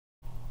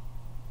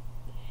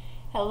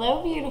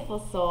Hello, beautiful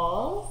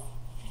souls.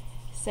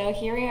 So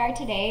here we are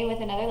today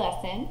with another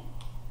lesson.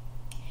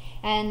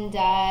 And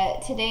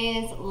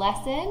today's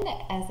lesson,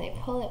 as I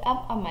pull it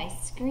up on my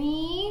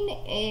screen,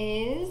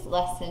 is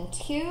lesson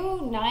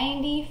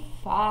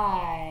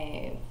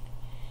 295.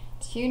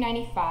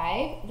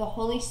 295, the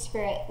Holy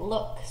Spirit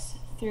looks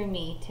through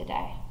me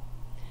today.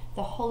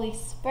 The Holy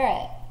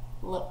Spirit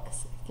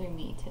looks through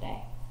me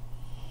today.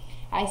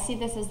 I see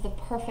this as the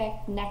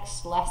perfect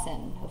next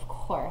lesson, of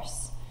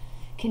course,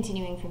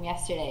 continuing from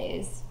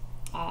yesterday's,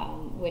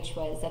 which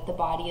was that the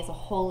body is a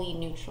wholly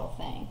neutral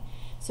thing.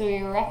 So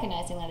you're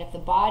recognizing that if the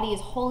body is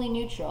wholly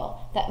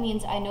neutral, that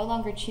means I no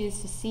longer choose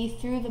to see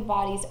through the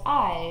body's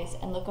eyes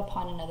and look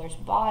upon another's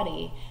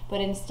body, but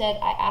instead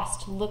I ask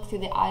to look through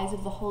the eyes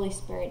of the Holy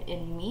Spirit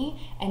in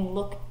me and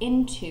look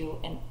into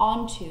and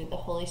onto the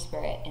Holy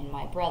Spirit in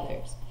my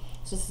brothers.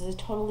 So this is a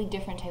totally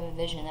different type of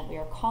vision that we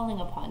are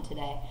calling upon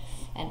today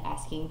and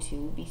asking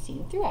to be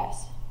seen through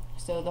us.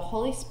 So the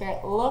Holy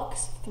Spirit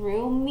looks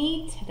through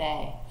me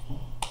today.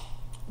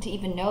 To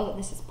even know that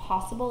this is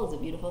possible is a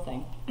beautiful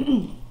thing.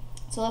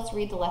 So let's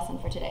read the lesson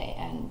for today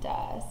and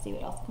see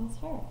what else comes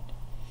forward.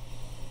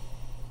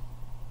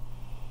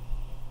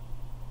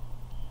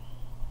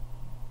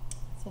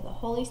 So the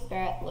Holy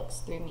Spirit looks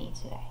through me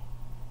today.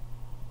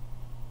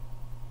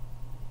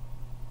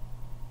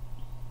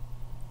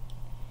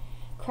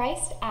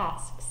 Christ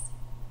asks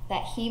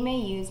that he may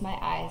use my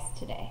eyes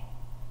today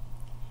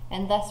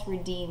and thus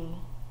redeem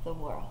the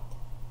world.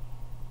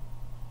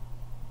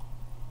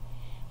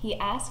 He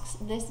asks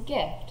this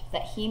gift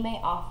that he may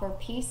offer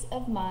peace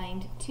of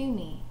mind to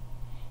me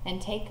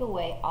and take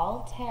away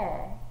all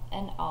terror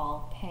and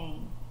all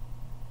pain.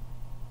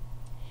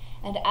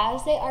 And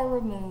as they are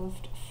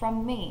removed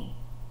from me,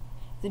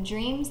 the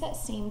dreams that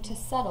seem to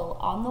settle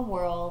on the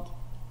world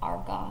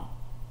are gone.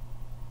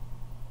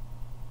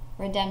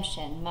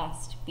 Redemption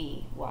must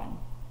be won.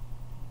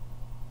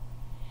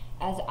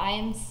 As I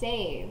am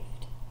saved,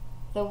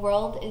 the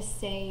world is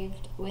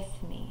saved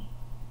with me.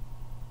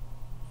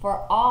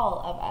 For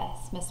all of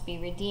us must be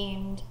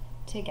redeemed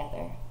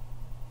together.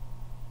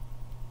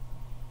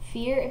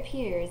 Fear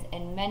appears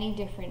in many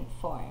different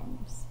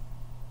forms,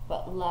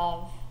 but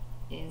love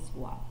is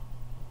one.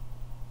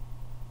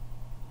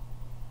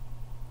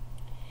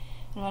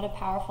 And what a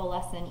powerful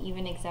lesson,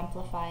 even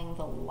exemplifying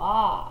the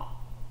law.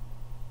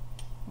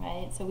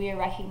 Right? So we are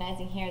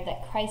recognizing here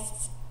that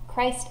Christ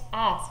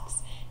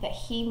asks that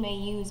he may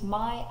use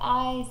my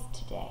eyes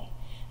today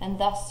and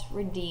thus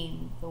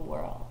redeem the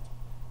world.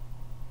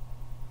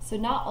 So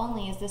not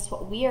only is this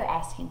what we are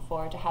asking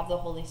for, to have the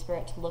Holy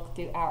Spirit to look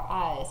through our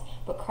eyes,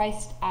 but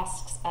Christ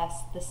asks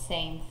us the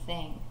same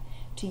thing,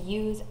 to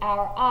use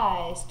our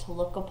eyes to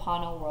look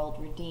upon a world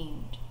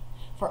redeemed.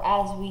 For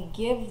as we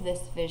give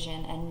this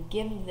vision and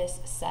give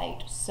this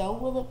sight, so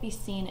will it be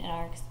seen in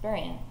our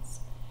experience,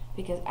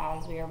 because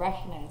as we are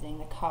recognizing,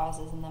 the cause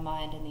is in the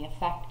mind and the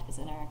effect is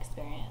in our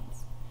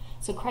experience.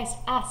 So Christ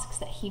asks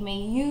that he may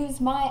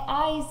use my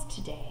eyes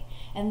today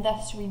and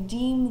thus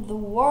redeem the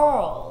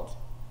world.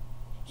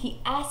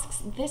 He asks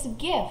this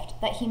gift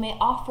that he may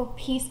offer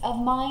peace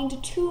of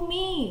mind to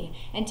me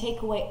and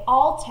take away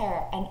all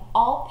terror and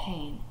all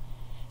pain.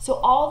 So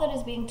all that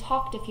is being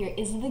talked of here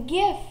is the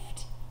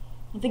gift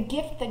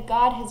that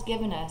God has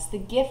given us, the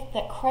gift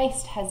that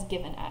Christ has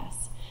given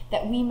us,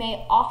 that he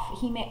may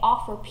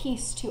offer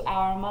peace to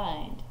our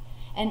mind.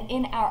 And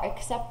in our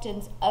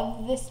acceptance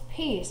of this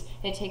peace,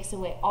 it takes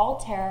away all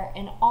terror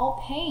and all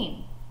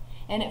pain.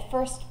 And it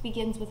first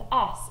begins with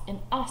us,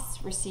 and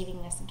us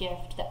receiving this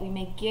gift, that we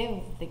may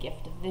give the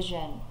gift of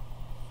vision.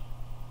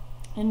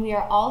 And we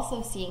are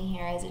also seeing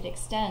here, as it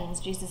extends,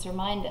 Jesus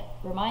reminds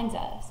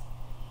us,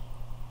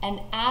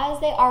 and as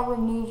they are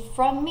removed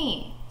from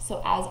me,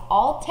 so as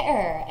all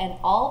terror and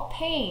all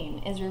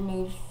pain is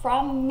removed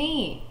from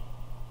me,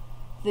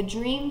 the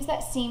dreams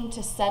that seem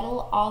to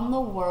settle on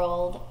the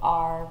world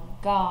are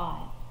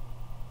gone.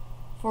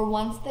 For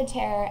once the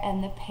terror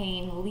and the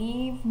pain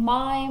leave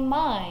my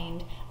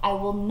mind, I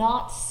will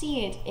not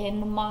see it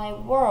in my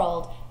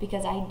world,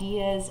 because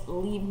ideas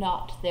leave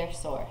not their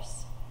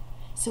source.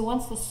 So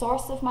once the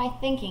source of my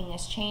thinking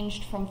is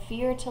changed from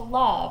fear to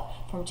love,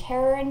 from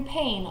terror and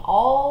pain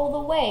all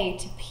the way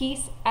to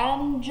peace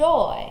and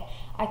joy,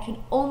 I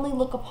can only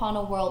look upon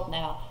a world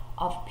now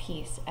of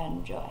peace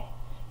and joy,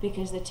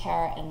 because the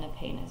terror and the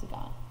pain is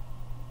gone.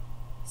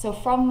 So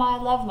from my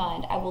love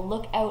mind, I will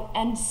look out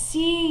and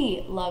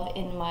see love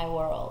in my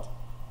world.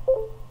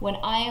 When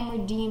I am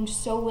redeemed,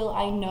 so will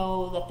I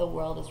know that the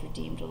world is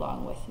redeemed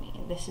along with me.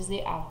 This is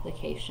the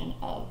application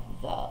of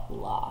the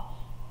law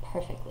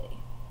perfectly.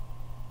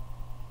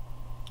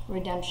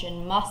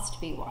 Redemption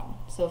must be won.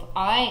 So if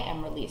I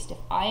am released, if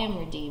I am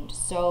redeemed,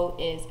 so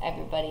is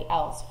everybody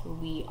else, for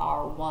we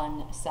are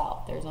one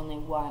self. There's only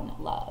one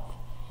love.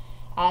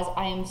 As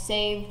I am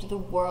saved, the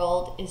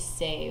world is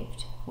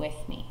saved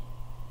with me.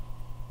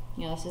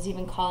 You know, this is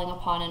even calling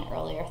upon an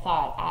earlier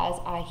thought. As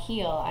I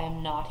heal, I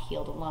am not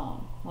healed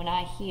alone. When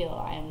I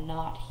heal, I am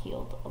not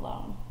healed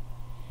alone.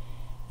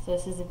 So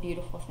this is a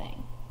beautiful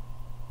thing.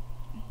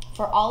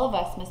 For all of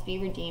us must be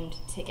redeemed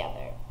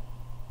together.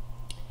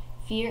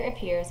 Fear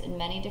appears in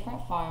many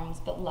different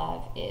forms, but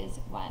love is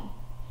one.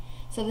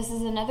 So this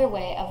is another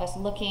way of us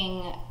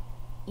looking,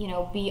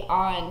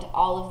 beyond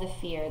all of the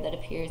fear that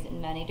appears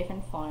in many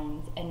different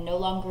forms, and no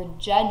longer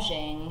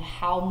judging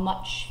how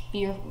much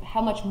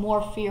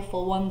more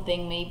fearful one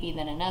thing may be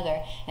than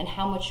another, and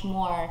how much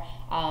more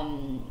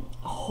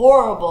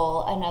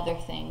horrible another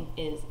thing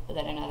is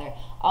than another.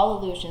 All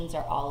illusions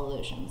are all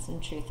illusions,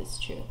 and truth is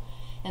true.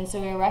 And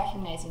so we're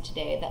recognizing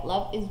today that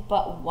love is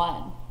but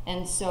one.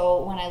 And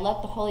so when I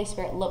let the Holy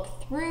Spirit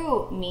look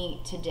through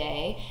me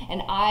today,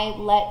 and I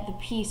let the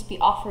peace be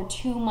offered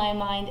to my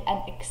mind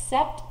and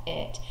accept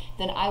it,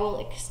 then I will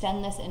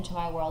extend this into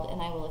my world, and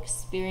I will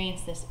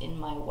experience this in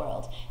my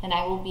world. And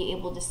I will be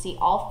able to see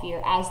all fear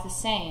as the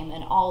same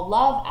and all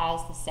love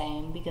as the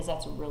same, because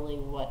that's really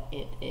what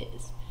it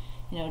is.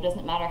 It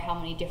doesn't matter how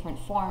many different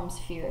forms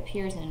fear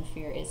appears in,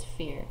 fear is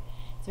fear.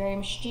 It's very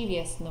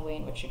mischievous in the way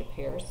in which it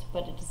appears,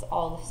 but it is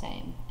all the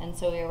same. And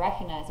so we are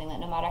recognizing that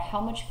no matter how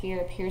much fear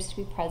appears to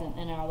be present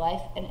in our life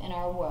and in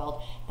our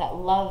world, that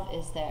love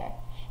is there.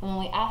 And when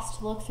we ask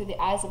to look through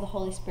the eyes of the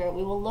Holy Spirit,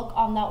 we will look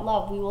on that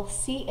love, we will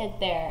see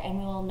it there, and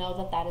we will know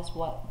that that is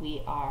what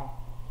we are.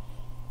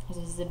 This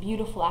is a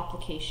beautiful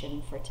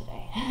application for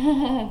today.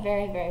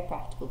 Very, very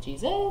practical,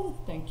 Jesus.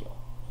 Thank you.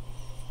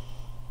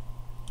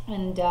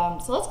 And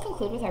so let's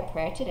conclude with our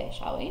prayer today,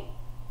 shall we?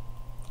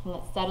 And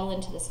let's settle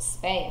into this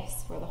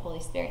space where the Holy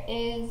Spirit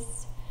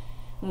is,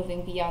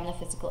 moving beyond the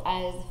physical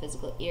eyes, the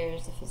physical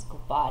ears, the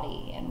physical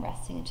body, and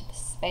resting into the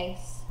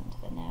space,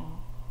 into the now.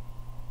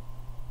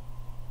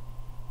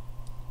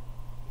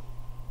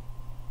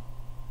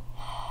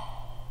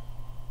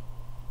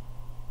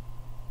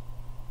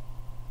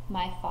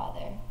 My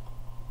Father,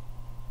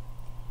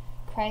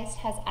 Christ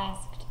has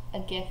asked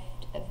a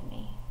gift of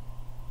me,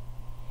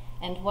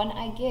 and when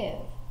I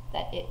give,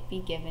 that it be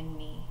given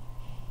me.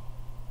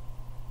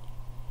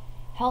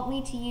 Help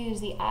me to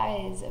use the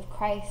eyes of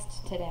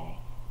Christ today,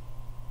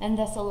 and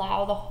thus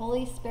allow the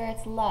Holy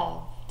Spirit's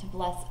love to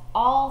bless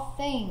all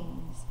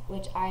things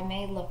which I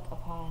may look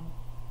upon,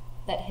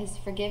 that his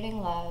forgiving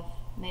love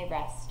may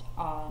rest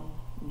on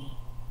me.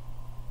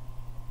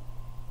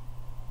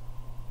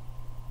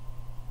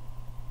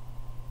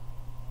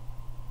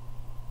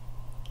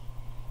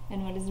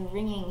 And what is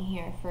ringing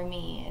here for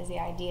me is the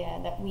idea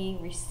that we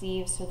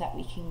receive so that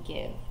we can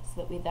give,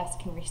 so that we thus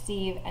can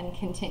receive and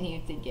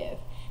continue to give.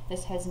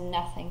 This has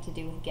nothing to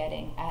do with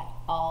getting at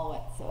all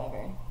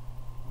whatsoever.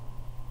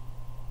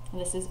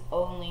 This is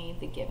only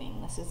the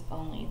giving. This is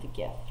only the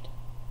gift.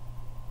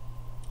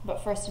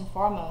 But first and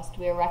foremost,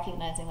 we are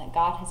recognizing that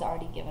God has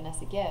already given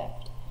us a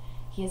gift.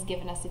 He has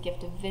given us a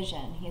gift of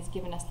vision. He has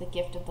given us the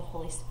gift of the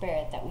Holy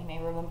Spirit, that we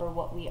may remember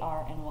what we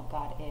are and what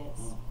God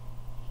is.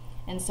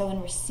 And so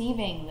in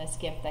receiving this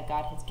gift that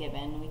God has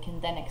given, we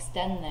can then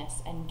extend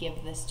this and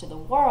give this to the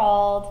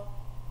world,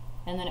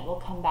 and then it will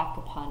come back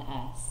upon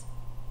us.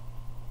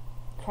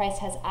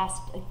 Christ has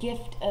asked a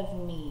gift of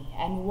me,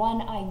 and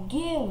one I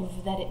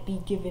give, that it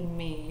be given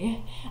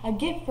me. A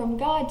gift from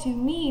God to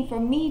me,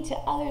 from me to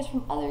others,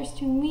 from others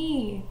to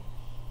me.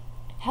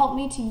 Help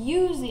me to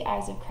use the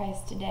eyes of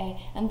Christ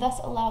today, and thus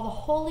allow the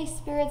Holy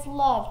Spirit's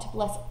love to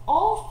bless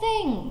all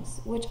things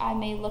which I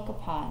may look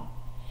upon,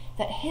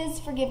 that his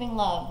forgiving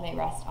love may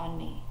rest on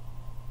me.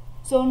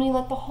 So only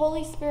let the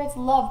Holy Spirit's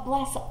love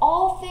bless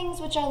all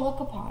things which I look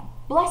upon.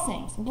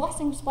 Blessings,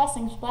 blessings,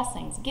 blessings,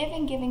 blessings.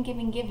 Giving, giving,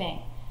 giving,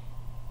 giving.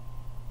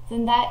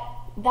 Then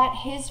that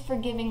his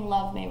forgiving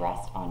love may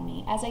rest on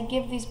me. As I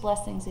give these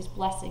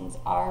blessings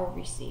are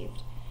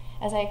received.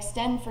 As I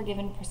extend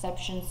forgiven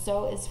perception,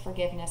 so is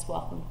forgiveness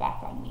welcomed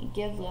back on me.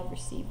 Give love,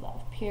 receive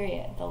love.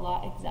 Period. The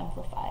law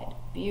exemplified.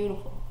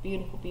 Beautiful,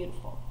 beautiful,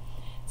 beautiful.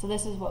 So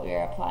this is what we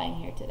are applying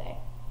here today.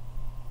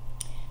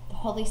 The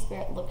Holy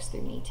Spirit looks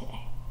through me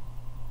today.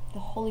 The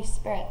Holy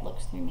Spirit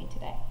looks through me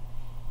today.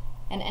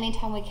 And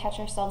anytime we catch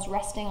ourselves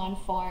resting on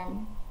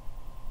form,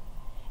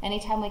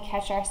 anytime we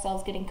catch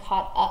ourselves getting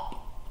caught up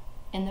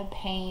in the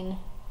pain,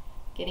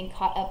 getting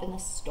caught up in the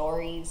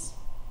stories,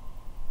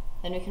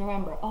 then we can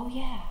remember, oh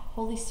yeah,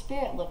 Holy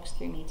Spirit looks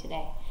through me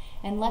today.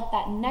 And let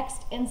that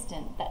next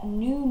instant, that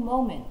new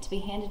moment, to be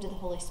handed to the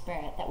Holy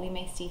Spirit, that we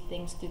may see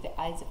things through the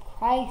eyes of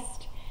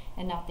Christ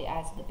and not the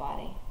eyes of the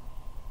body.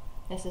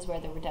 This is where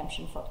the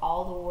redemption for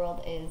all the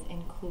world is,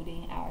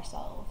 including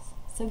ourselves.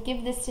 So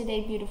give this today,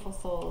 beautiful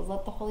souls.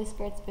 Let the Holy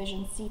Spirit's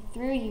vision see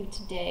through you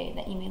today,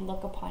 that you may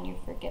look upon your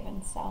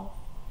forgiven self.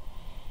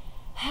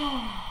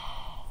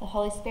 The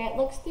Holy Spirit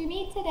looks through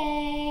me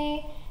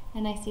today,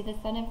 and I see the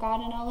Son of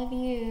God in all of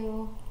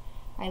you.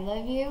 I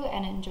love you,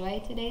 and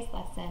enjoy today's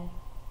lesson.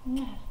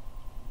 Mwah.